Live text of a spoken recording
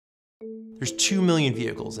There's 2 million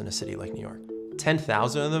vehicles in a city like New York.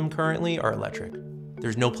 10,000 of them currently are electric.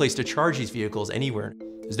 There's no place to charge these vehicles anywhere.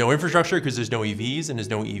 There's no infrastructure because there's no EVs, and there's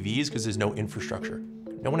no EVs because there's no infrastructure.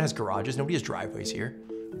 No one has garages, nobody has driveways here.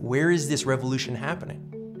 Where is this revolution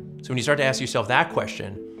happening? So when you start to ask yourself that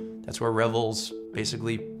question, that's where Revel's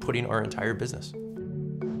basically putting our entire business.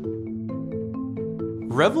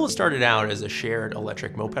 Revel started out as a shared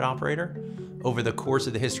electric moped operator. Over the course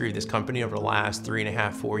of the history of this company, over the last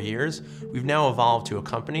 3.5, 4 years, we've now evolved to a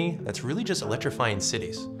company that's really just electrifying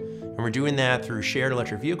cities. And we're doing that through shared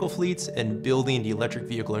electric vehicle fleets and building the electric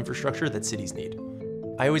vehicle infrastructure that cities need.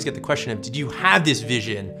 I always get the question of, did you have this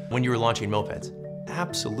vision when you were launching mopeds?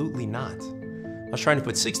 Absolutely not. I was trying to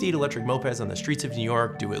put 68 electric mopeds on the streets of New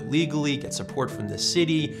York, do it legally, get support from the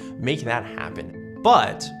city, make that happen.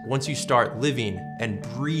 But once you start living and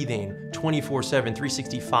breathing 24/7,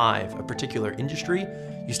 365 a particular industry,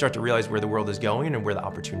 you start to realize where the world is going and where the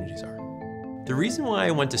opportunities are. The reason why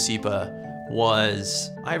I went to SEPA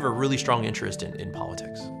was I have a really strong interest in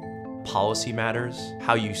politics. Policy matters.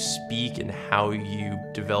 How you speak and how you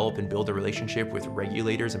develop and build a relationship with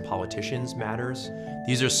regulators and politicians matters.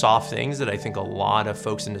 These are soft things that I think a lot of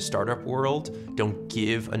folks in the startup world don't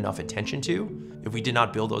give enough attention to. If we did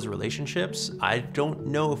not build those relationships, I don't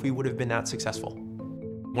know if we would have been that successful.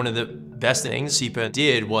 One of the best things SEPA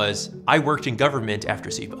did was I worked in government after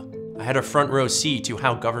SEPA. I had a front row seat to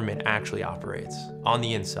how government actually operates on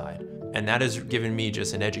the inside. And that has given me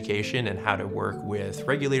just an education in how to work with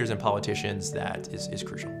regulators and politicians that is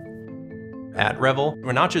crucial. At Revel,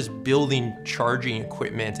 we're not just building charging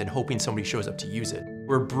equipment and hoping somebody shows up to use it.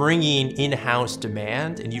 We're bringing in-house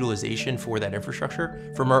demand and utilization for that infrastructure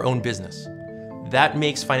from our own business. That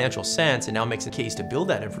makes financial sense and now makes a case to build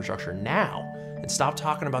that infrastructure now and stop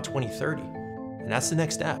talking about 2030. And that's the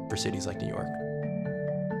next step for cities like New York.